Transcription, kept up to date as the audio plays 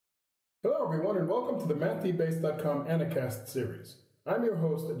Hello everyone and welcome to the MathDBase.com Anicasts series. I'm your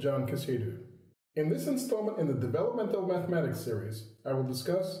host, John Kasidu. In this installment in the Developmental Mathematics series, I will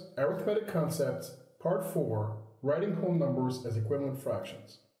discuss Arithmetic Concepts, Part 4, Writing Whole Numbers as Equivalent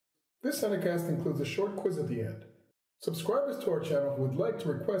Fractions. This Anicast includes a short quiz at the end. Subscribers to our channel who would like to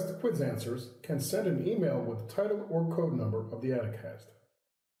request quiz answers can send an email with the title or code number of the Anicast.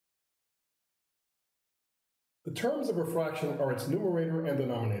 The terms of a fraction are its numerator and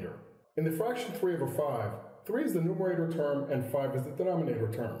denominator. In the fraction 3 over 5, 3 is the numerator term and 5 is the denominator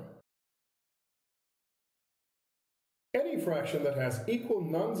term. Any fraction that has equal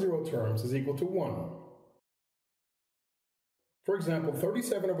non-zero terms is equal to 1. For example,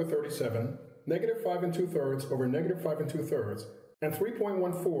 37 over 37, negative 5 2/3 over negative 5 2/3, and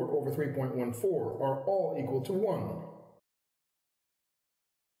 3.14 over 3.14 are all equal to 1.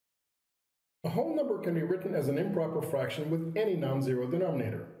 A whole number can be written as an improper fraction with any non-zero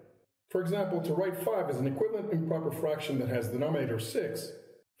denominator. For example, to write 5 as an equivalent improper fraction that has denominator 6,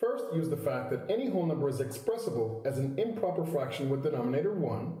 first use the fact that any whole number is expressible as an improper fraction with denominator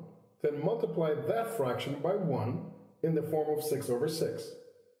 1, then multiply that fraction by 1 in the form of 6 over 6.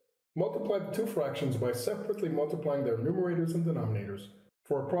 Multiply the two fractions by separately multiplying their numerators and denominators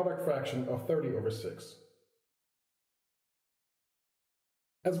for a product fraction of 30 over 6.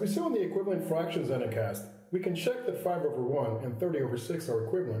 As we saw in the equivalent fractions Anicast, we can check that 5 over 1 and 30 over 6 are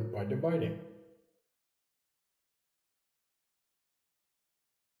equivalent by dividing.